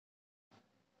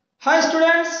Hi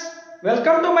students,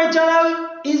 welcome to my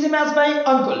channel Easy Maths by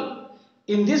Uncle.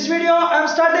 In this video I am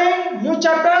starting new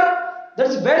chapter, that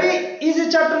is very easy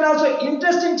chapter and also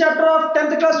interesting chapter of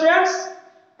 10th class students,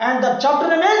 and the chapter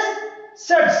name is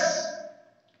sets.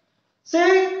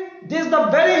 See, this is the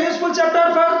very useful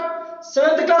chapter for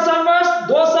 7th class onwards,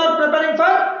 those are preparing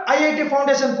for IIT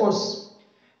foundation course.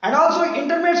 And also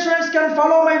intermediate students can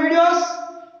follow my videos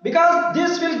because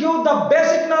this will give the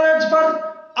basic knowledge for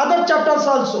other chapters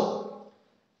also.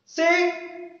 See,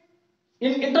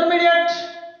 in intermediate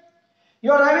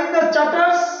you are having the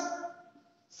chapters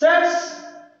sets,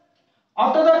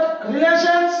 after that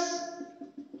relations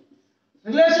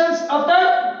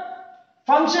after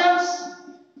functions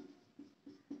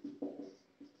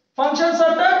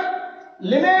after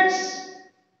limits,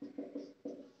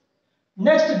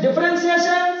 next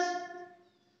differentiations,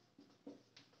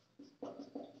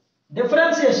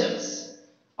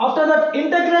 after that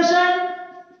integration.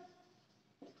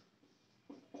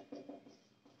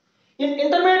 In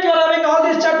intermediate you are having all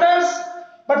these chapters,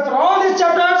 but for all these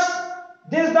chapters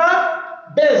this is the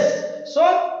base, so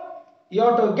you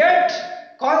have to get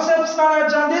concepts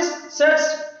knowledge on these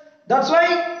sets. That's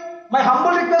why my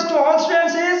humble request to all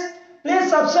students is please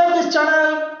subscribe this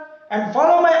channel and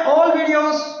follow my all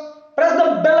videos, press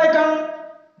the bell icon,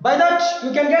 by that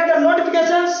you can get the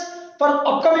notifications for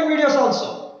upcoming videos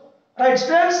also. Right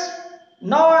students,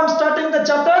 now I am starting the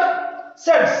chapter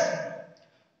sets.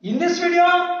 In this video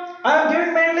I am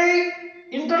giving mainly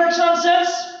introduction of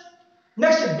sets,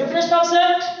 next definition of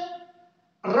set,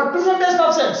 representation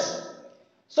of sets.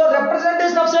 So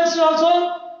representation of sets is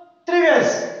also three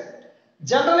ways.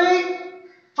 Generally,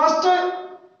 first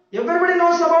everybody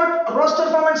knows about roster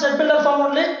form and set builder form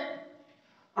only.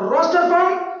 Roster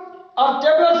form or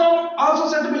tabular form also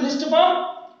said to be list form.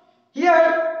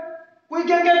 Here we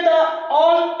can get the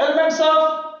all elements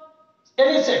of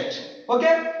any set.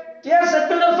 Okay. Here set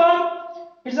builder form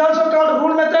is also called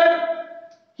rule method.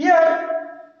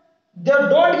 Here they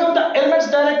don't give the elements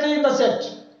directly in the set,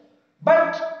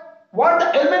 but what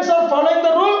the elements are following the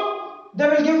rule they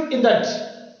will give in that.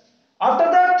 After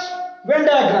that, Venn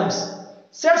diagrams.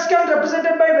 Sets can be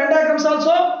represented by Venn diagrams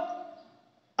also.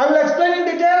 I will explain in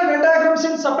detail Venn diagrams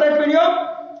in separate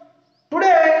video.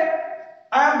 Today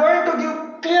I am going to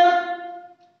give clear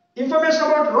information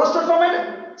about roster form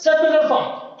and set builder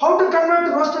form. How to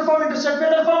convert roster form into set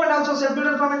builder form and also set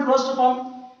builder form into roster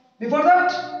form. Before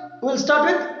that, we will start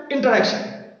with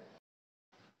introduction.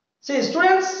 See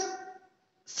students,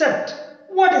 set.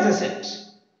 What is a set?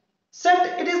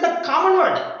 Set, it is the common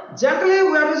word.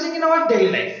 Generally we are using in our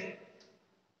daily life.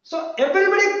 So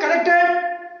everybody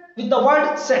connected with the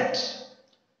word set.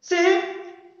 See,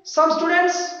 some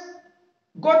students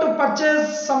go to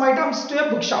purchase some items to a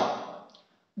bookshop.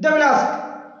 They will ask,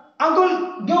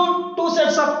 Uncle, give 2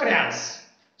 sets of crayons.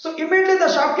 So immediately the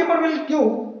shopkeeper will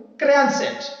give crayon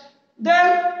set.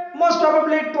 There most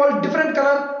probably 12 different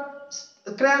color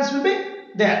crayons will be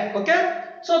there. Okay.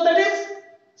 So that is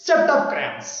set of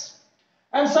crayons.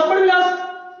 And somebody will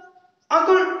ask,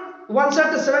 Uncle, one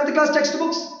set 7th class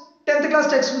textbooks, 10th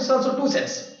class textbooks also 2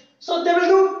 sets. So they will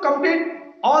do complete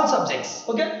all subjects.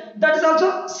 Okay. That is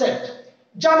also set.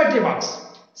 Geometry box.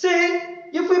 See,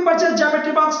 if we purchase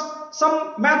geometry box,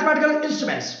 some mathematical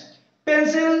instruments,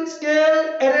 pencil,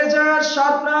 scale, eraser,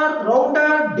 sharpener,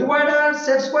 rounder, divider,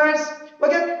 set squares,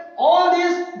 okay, all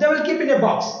these they will keep in a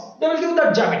box. They will give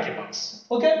that geometry box.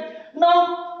 Okay.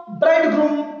 Now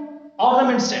bridegroom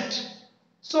ornament set.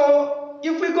 So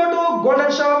if we go to golden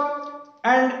shop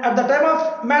and at the time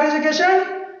of marriage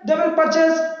occasion they will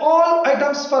purchase all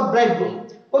items for bridegroom.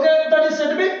 Okay, that is said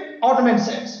to be ornament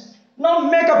sets. Now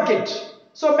makeup kit.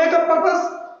 So makeup purpose,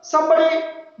 somebody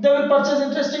they will purchase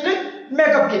interestingly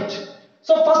makeup kit.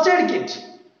 So first aid kit.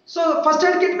 So first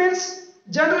aid kit means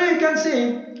generally you can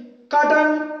see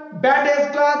cotton,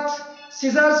 bandage cloth,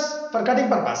 scissors for cutting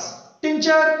purpose,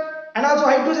 tincture and also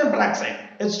hydrogen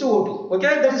peroxide H2O2.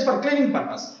 Okay, that is for cleaning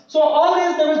purpose. So all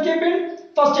these they will keep in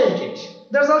first aid kit.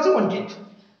 There is also one kit.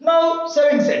 Now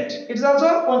saving set. It is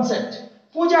also one set.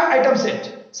 Puja item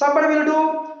set. Somebody will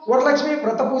do Varalakshmi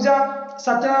Vrata Puja,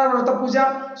 Satyanaratha Vrata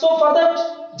Puja. So for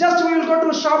that, just we will go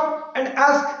to shop and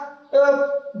ask,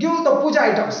 give the puja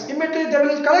items. Immediately they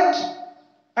will collect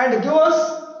and give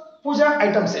us puja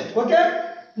item set.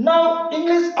 Okay. Now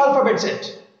English alphabet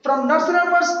set. From nursery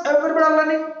onwards, everybody are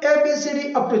learning A, B, C,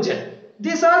 D up to Z.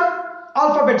 These are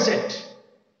alphabet set.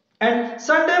 And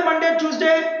Sunday, Monday,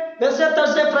 Tuesday, Wednesday,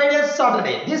 Thursday, Friday,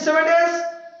 Saturday. These 7 days,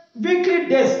 weekly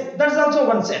days. That is also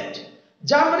one set.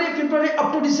 January, February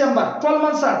up to December, 12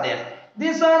 months are there.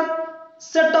 These are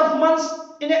set of months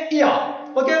in a year.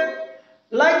 Okay.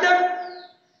 Like that,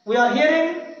 we are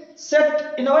hearing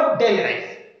set in our daily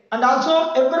life, and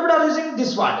also everybody are using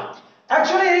this word.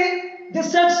 Actually,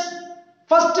 this sets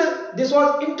first, this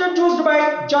was introduced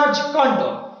by George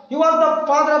Cantor. He was the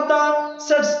father of the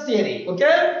sets theory.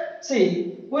 Okay,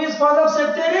 see, who is father of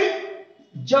set theory?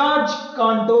 George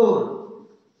Cantor.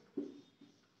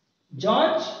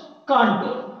 George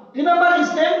Cantor. Remember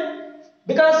his name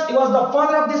because he was the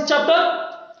father of this chapter.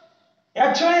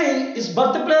 Actually, his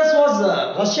birthplace was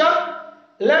Russia.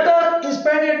 Later, he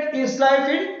spent his life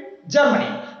in Germany.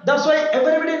 That's why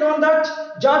everybody knows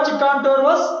that George Cantor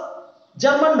was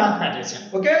German mathematician.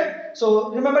 Okay,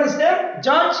 so remember his name,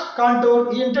 George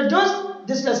Cantor. He introduced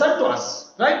this lesson to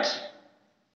us, right?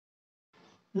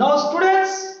 Now,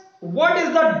 students, what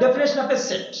is the definition of a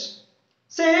set?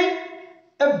 Say,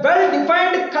 a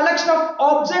well-defined collection of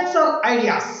objects or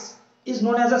ideas is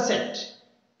known as a set.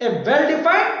 A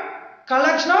well-defined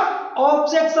collection of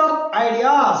objects or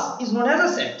ideas is known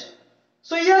as a set.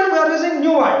 So here we are using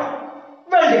new word,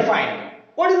 well-defined.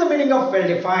 What is the meaning of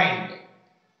well-defined?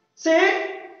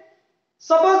 Say,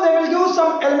 suppose they will give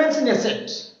some elements in a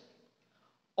set.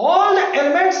 All the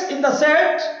elements in the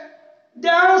set, they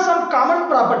have some common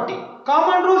property,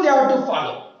 common rule they have to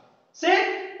follow.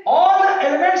 Say, all the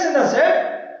elements in the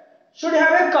set should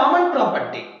have a common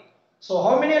property. So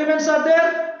how many elements are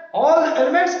there? All the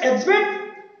elements exhibit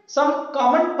some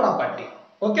common property.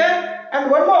 Okay, and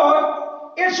one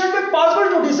more, it should be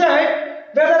possible to decide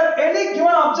whether any given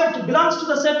object belongs to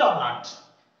the set or not.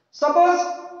 Suppose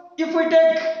if we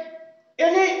take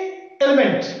any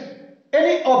element,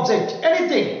 any object,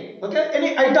 anything, okay,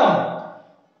 any item,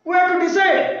 we have to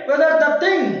decide whether the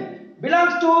thing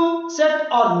belongs to set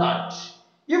or not.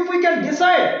 If we can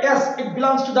decide yes, it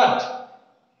belongs to that,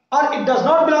 or it does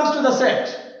not belong to the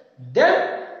set,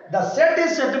 then the set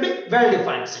is said to be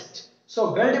well-defined set.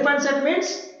 So well-defined set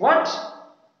means what?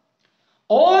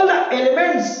 All the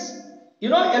elements,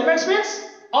 elements means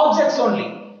objects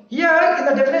only. Here in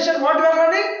the definition what we are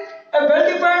learning, a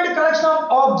well-defined collection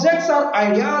of objects or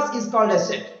ideas is called a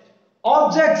set.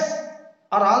 Objects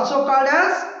are also called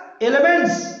as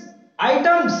elements,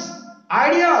 items,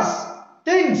 ideas,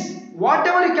 things,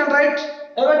 whatever you can write,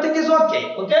 everything is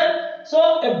okay. Okay. So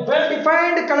a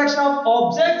well-defined collection of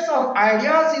objects or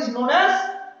ideas is known as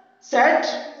set,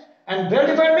 and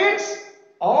well-defined means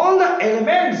all the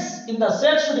elements in the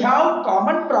set should have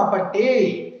common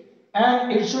property,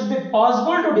 and it should be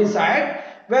possible to decide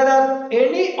whether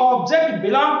any object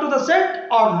belongs to the set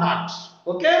or not.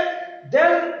 Okay,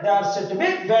 then they are said to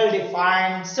be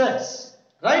well-defined sets,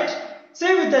 right?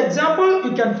 Say with the example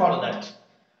you can follow that.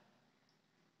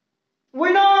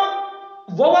 We know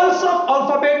vowels of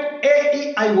alphabet A,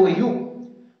 E, I, O, U.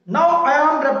 Now I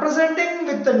am representing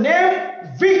with the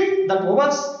name V. The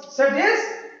vowels set is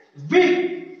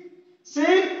V.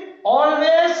 See,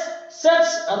 always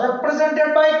sets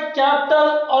represented by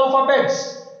capital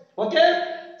alphabets.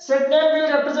 Okay, set name will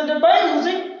be represented by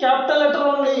using capital letter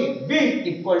only. V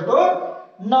equal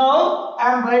to. Now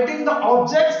I am writing the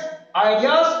objects,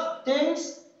 ideas,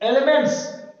 things, elements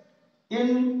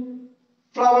in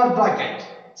flower bracket.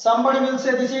 Somebody will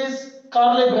say this is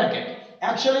curly bracket.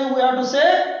 Actually, we have to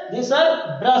say these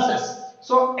are braces.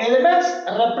 So elements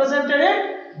represented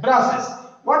in braces.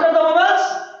 What are the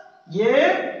vowels?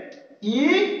 A,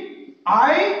 E,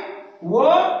 I,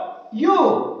 O,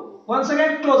 U. Once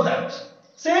again, close that.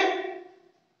 Say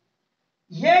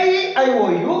A, E, I, O,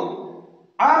 U.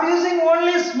 I am using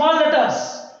only small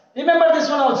letters. Remember this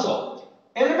one also.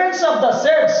 Elements of the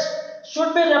sets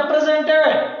should be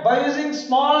represented by using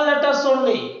small letters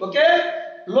only.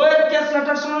 Okay, lowercase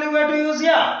letters only we have to use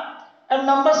here, and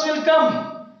numbers will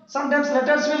come, sometimes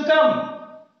letters will come,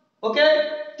 okay,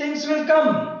 things will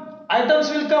come, items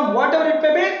will come, whatever it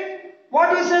may be.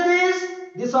 What we say is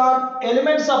these are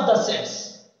elements of the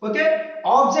sets. Okay,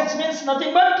 objects means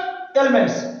nothing but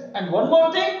elements. And one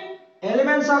more thing,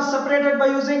 elements are separated by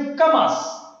using commas.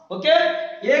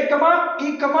 Okay, A comma,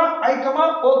 E comma, I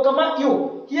comma, O comma,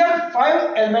 U. Here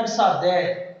 5 elements are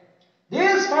there.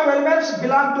 These 5 elements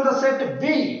belong to the set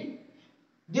V.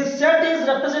 This set is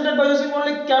represented by using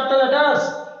only capital letters,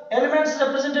 elements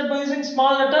represented by using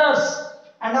small letters,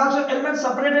 and also elements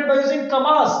separated by using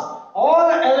commas. All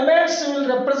elements will be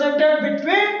represented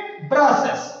between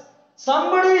braces.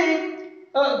 Somebody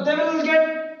they will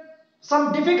get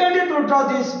some difficulty to draw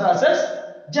these braces.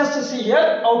 Just see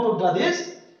here how to draw this.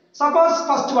 Suppose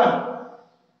first one,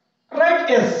 write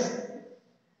S.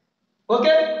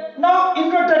 Okay, now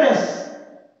inverted S.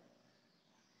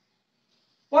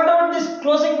 What about this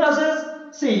closing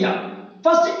braces? See here,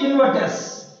 first invert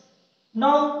S,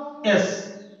 now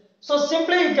S. So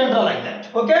simply you can draw like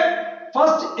that. Okay,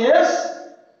 first S,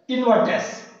 invert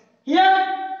S.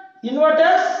 Here invert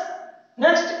S,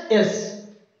 next S.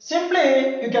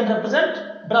 Simply you can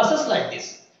represent brushes like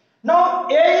this. Now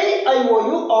A, E, I, O,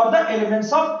 U are the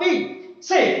elements of P.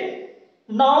 Say,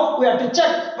 now we have to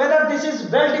check whether this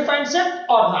is well defined set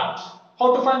or not.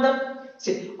 How to find that?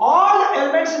 See, all the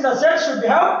elements in the set should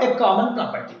have a common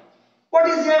property. What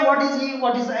is A, what is E,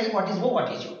 what is I, what is O,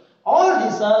 what is U? All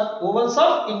these are vowels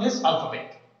of English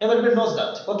alphabet. Everybody knows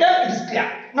that. Okay, it is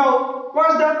clear. Now,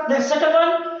 what is the next second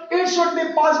one? It should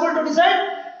be possible to decide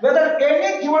whether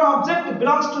any given object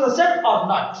belongs to the set or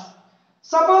not.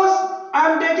 Suppose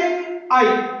I am taking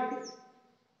I.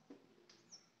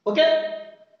 Okay,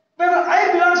 whether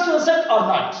I belongs to the set or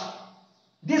not.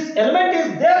 This element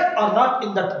is there or not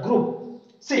in that group.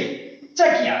 See,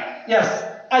 check here. Yes,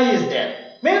 I is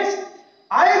there. Means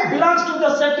I belongs to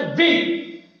the set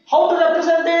V. How to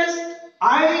represent this?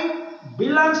 I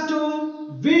belongs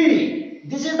to V.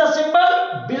 This is the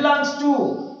symbol belongs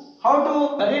to. How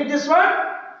to read this one?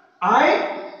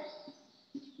 I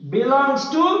belongs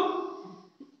to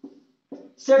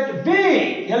set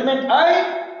V. Element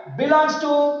I belongs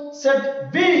to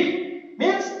set V.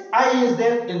 Means I is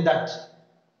there in that.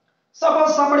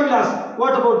 Suppose somebody will ask,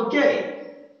 what about K?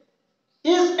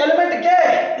 Is element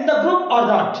K in the group or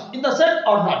not? In the set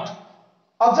or not?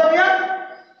 Observe here.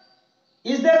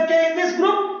 Is there K in this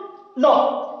group?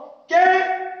 No. K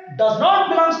does not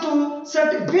belongs to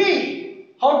set V.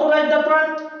 How to write that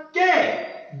one?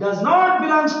 K does not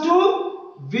belongs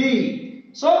to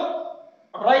V. So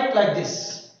write like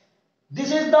this.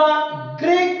 This is the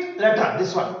Greek letter.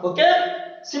 This one.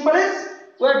 Okay. Symbol is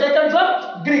we are taken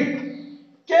from Greek.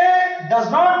 K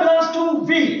does not belongs to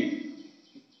V.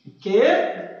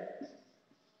 K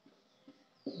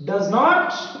does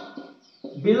not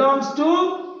belongs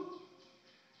to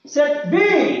set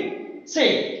V.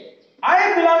 See,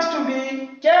 I belongs to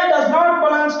V, K does not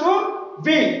belongs to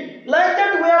V. Like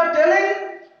that we are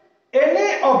telling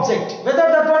any object whether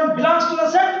that one belongs to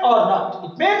the set or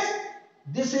not. It means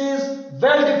this is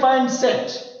well defined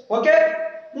set. Okay.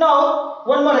 Now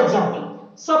one more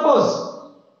example. Suppose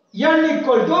n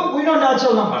equal to, we know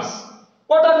natural numbers.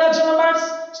 What are natural numbers?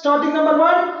 Starting number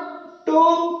 1,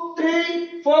 2,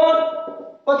 3,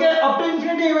 4. Okay, up to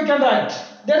infinity we can write.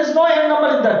 There is no n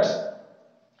number in that.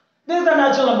 This is the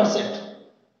natural number set.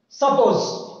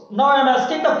 Suppose, now I am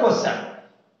asking the question.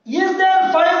 Is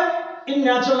there 5 in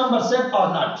natural number set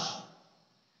or not?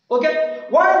 Okay,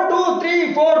 1, 2,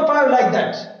 3, 4, 5 like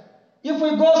that. If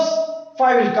we go,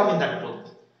 5 will come in that group.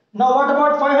 Now what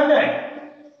about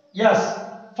 500? Yes,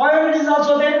 500 is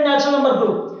also there in natural number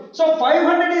group. So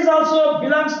 500 is also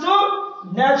belongs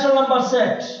to natural number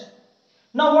set.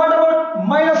 Now what about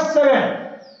minus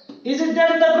 7? Is it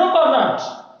there in the group or not?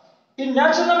 In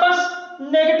natural numbers,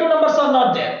 negative numbers are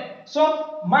not there.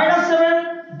 So minus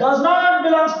 7 does not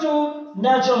belongs to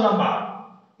natural number.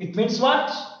 It means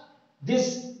what?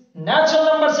 This natural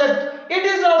number set, it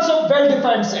is also well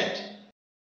defined set.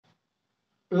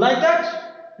 Like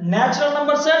that, natural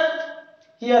number set,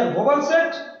 here vowel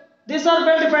set, these are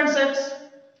well defined sets.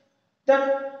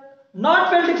 Then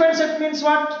not well defined set means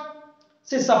what?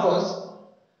 See, suppose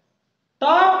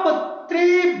top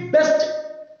 3 best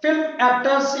film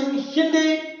actors in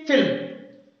Hindi film.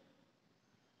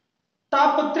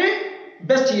 Top 3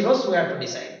 best heroes we have to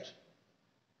decide.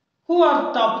 Who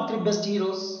are top 3 best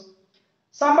heroes?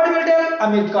 Somebody will tell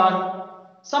Amir Khan,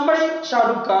 somebody Shah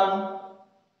Rukh Khan,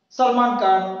 Salman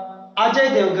Khan, Ajay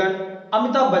Devgan,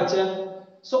 Amitabh Bachchan,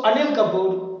 so Anil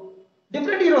Kapoor.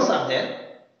 Different heroes are there.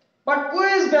 But who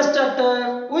is best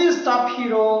actor, who is top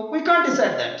hero, we can't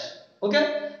decide that.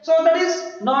 Okay, so that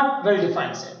is not well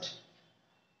defined set.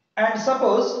 And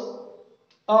suppose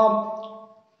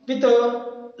with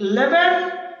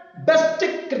 11 best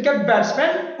cricket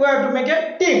batsmen, we have to make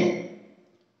a team.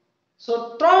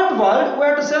 So throughout world, we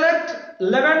have to select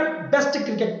 11 best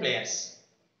cricket players.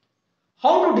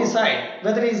 How to decide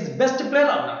whether he is the best player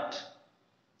or not?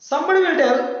 Somebody will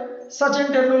tell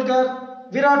Sachin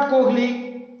Tendulkar, Virat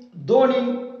Kohli,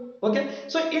 Dhoni. Okay,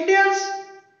 so Indians,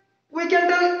 we can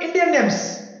tell Indian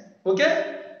names.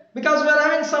 Okay, because we are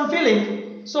having some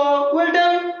feeling, so we will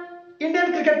tell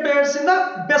Indian cricket players in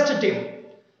the best team.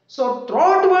 So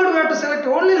throughout the world, we have to select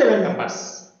only 11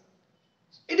 members.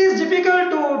 It is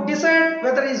difficult to decide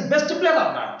whether he is best player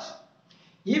or not.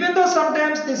 Even though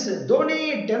sometimes this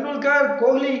Dhoni, Tendulkar,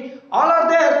 Kohli, all are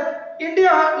there, India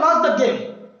lost the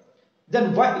game.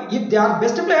 Then why, if they are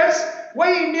best players,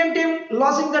 why Indian team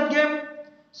losing that game?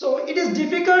 So it is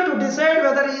difficult to decide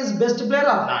whether he is best player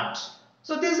or not.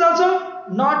 So this is also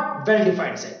not well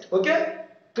defined set. Okay,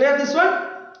 clear this one?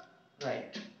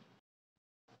 Right.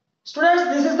 Students,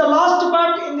 this is the last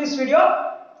part in this video,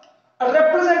 a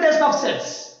representation of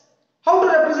sets. How to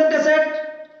represent a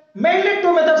set? Mainly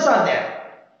two methods are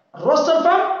there. Roster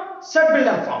form, set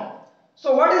builder form.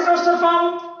 So what is roster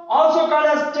form? Also called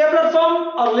as tabular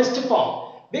form or list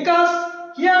form. Because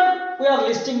here we are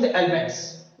listing the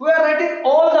elements. We are writing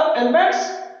all the elements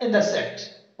in the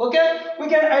set. Okay? We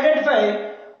can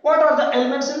identify what are the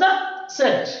elements in the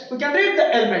set. We can read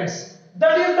the elements.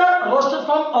 That is the roster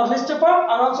form or list form,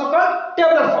 or also called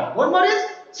tabular form. One more is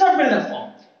set builder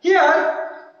form. Here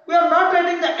we are not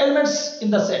writing the elements in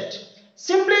the set.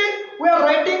 Simply we are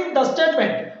writing the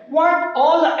statement what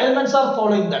all the elements are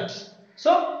following that.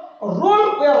 So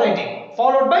rule we are writing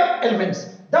followed by elements.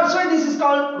 That's why this is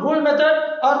called rule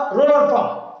method or ruler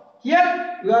form.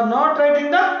 Here we are not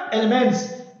writing the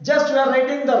elements. Just we are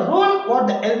writing the rule what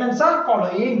the elements are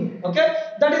following. Okay,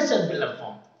 that is set builder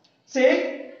form.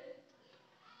 See,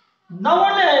 now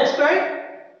only I explain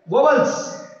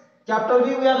vowels. Capital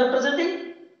V we are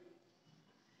representing,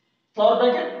 flower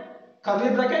bracket, curly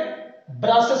bracket,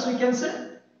 braces we can say,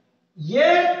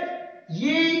 A,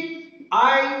 E,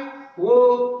 I,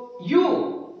 O,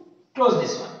 U. Close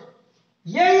this one.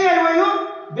 A, E, I,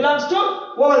 O, U belongs to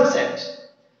vowel set.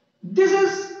 This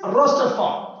is roster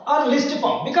form or list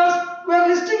form because we are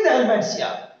listing the elements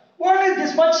here. Only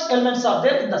this much elements are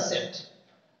there in the set.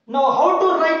 Now how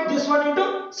to write this one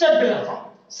into set builder form?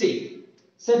 See,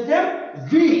 set name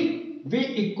V. V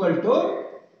equal to,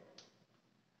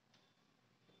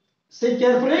 say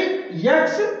carefully,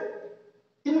 X.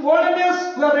 In olden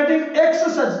days we are writing X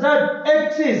such that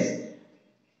X is.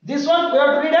 This one we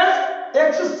have to read as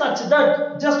X such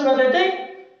that. Just we are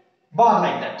writing bar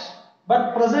like that.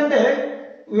 But present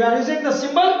day we are using the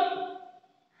symbol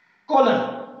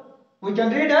colon. We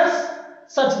can read as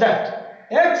such that.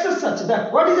 X such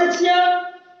that. What is X here?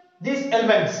 These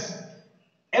elements.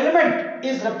 Element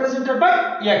is represented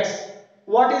by X.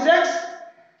 What is X?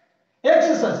 X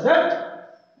is such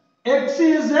that X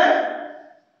is a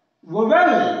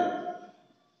vowel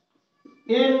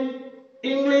in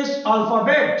English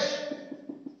alphabet.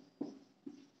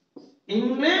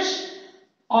 English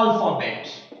alphabet.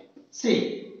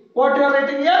 See what you are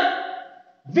writing here?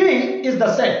 V is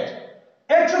the set.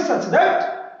 X is such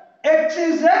that X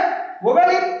is a vowel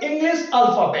in English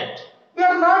alphabet. We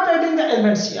are not writing the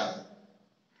elements here,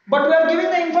 but we are giving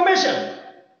the information.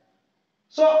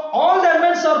 So all the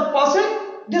elements are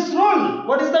passing this rule.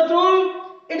 What is that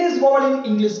rule? It is vowel in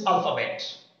English alphabet.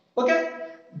 Okay?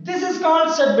 This is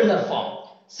called set builder form.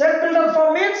 Set builder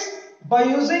form means by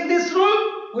using this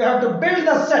rule we have to build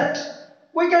the set.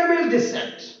 We can build this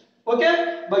set.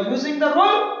 Okay? By using the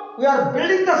rule we are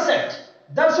building the set.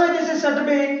 That's why this is said to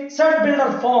be set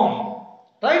builder form.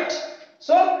 Right?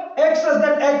 So X as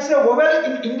that X a vowel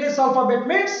in English alphabet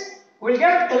means we will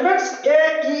get elements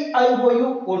A, E, I, O,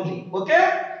 U only.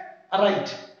 Okay?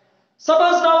 Alright.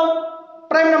 Suppose now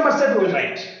prime number set we will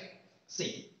write.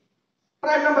 See.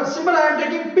 Prime number symbol I am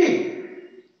taking P.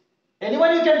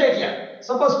 Anyone you can take here.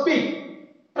 Suppose P.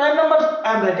 Prime numbers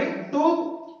I am writing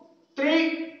 2,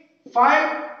 3,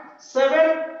 5,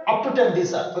 7 up to 10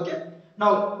 these are. Okay.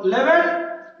 Now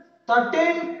 11,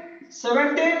 13,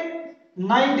 17,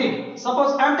 19.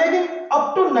 Suppose I am taking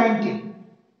up to 19.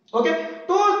 Okay.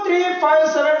 2, 3, 5,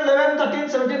 7, 11, 13,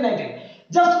 17, 19.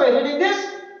 Just by reading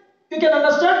this, you can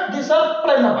understand these are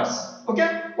prime numbers.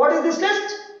 Okay. What is this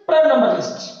list? Prime number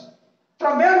list.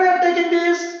 From where we are taking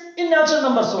this? In natural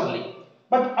numbers only.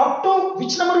 But up to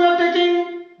which number we are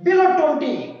taking? Below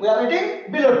 20. We are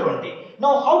writing below 20.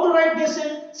 Now how to write this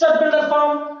in set builder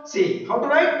form? See how to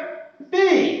write?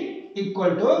 P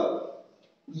equal to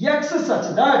X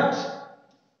such that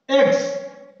X.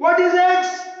 What is X?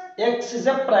 X is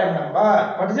a prime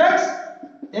number. What is X?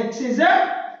 X is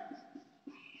a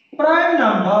prime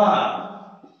number.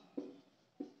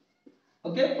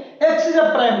 Okay. X is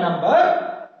a prime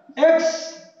number.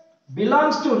 X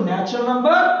belongs to natural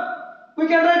number. We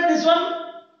can write this one.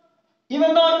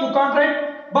 Even though you can't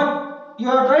write, but you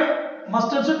have to write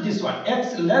must also this one.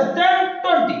 X less than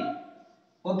 20.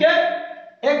 Okay.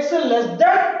 X less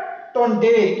than 20.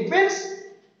 It means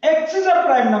X is a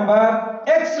prime number.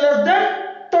 X less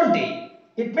than 20.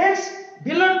 It means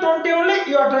below 20 only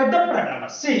you have to write the prime number.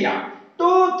 See here.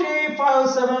 2, 3, 5,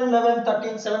 7, 11,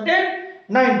 13, 17,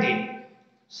 19.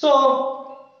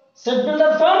 So, set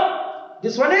builder form.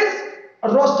 This one is a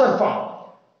roster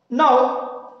form.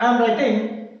 Now, I am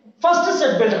writing first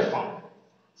set builder form.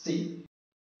 See.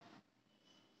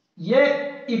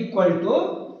 A equal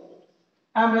to,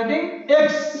 I am writing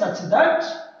X such that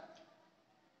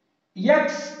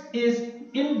X is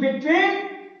in between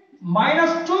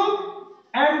 -2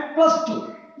 and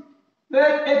 +2,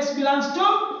 where X belongs to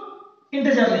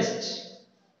integer list.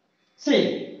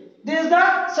 See, this is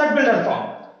the set builder form.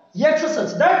 x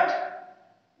such that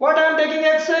what I am taking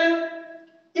x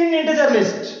in integer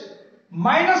list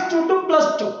 -2 to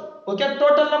 +2. Okay,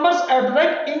 total numbers I have to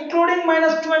write including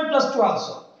 -2 and +2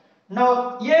 also.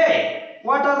 Now A,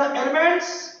 what are the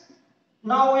elements?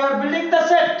 Now we are building the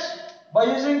set by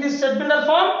using this set builder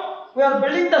form. We are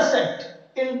building the set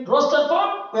in roster form.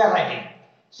 We are writing.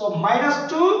 So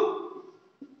 -2,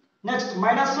 next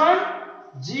 -1,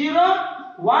 0,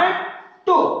 1,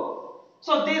 2.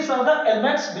 So these are the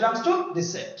elements belongs to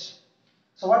this set.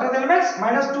 So what are the elements?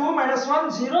 -2,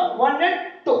 -1, 0, 1 and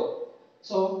 2.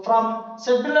 So from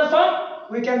set builder form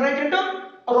we can write into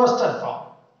roster form.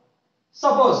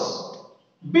 Suppose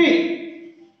B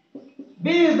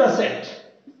is the set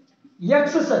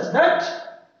x such that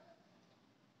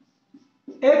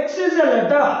x is a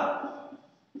letter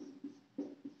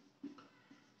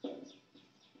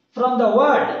from the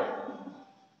word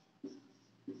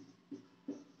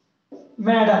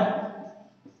madam.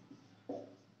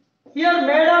 Here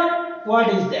madam word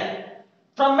is there.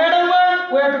 From madam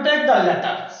word we have to take the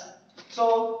letters.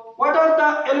 So what are the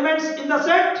elements in the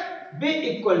set? B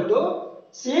equal to,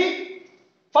 see,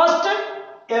 first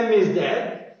M is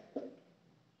there,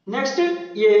 next A,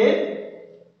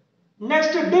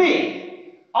 next D,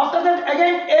 after that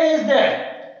again A is there.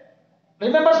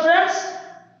 Remember students,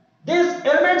 these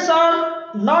elements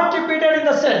are not repeated in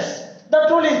the sets. The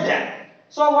rule is there.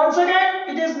 So once again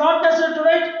it is not necessary to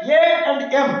write A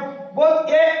and M. Both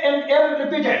A and M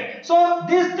repeated. So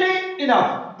these three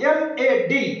enough. M, A,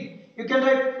 D. You can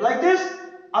write like this.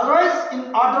 Otherwise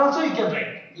in order also you can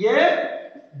write A,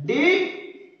 D,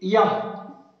 M.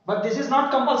 But this is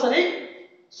not compulsory.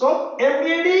 So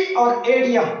MAD or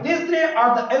ADM. These three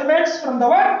are the elements from the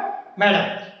word madam.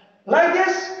 Like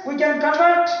this we can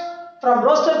convert from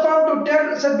roster form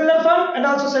to set builder form and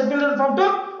also set builder form to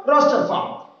roster form.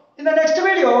 In the next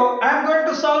video I am going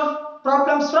to solve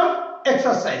problems from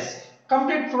exercise.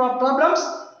 Complete problems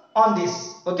on this.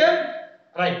 Okay?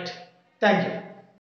 Right. Thank you.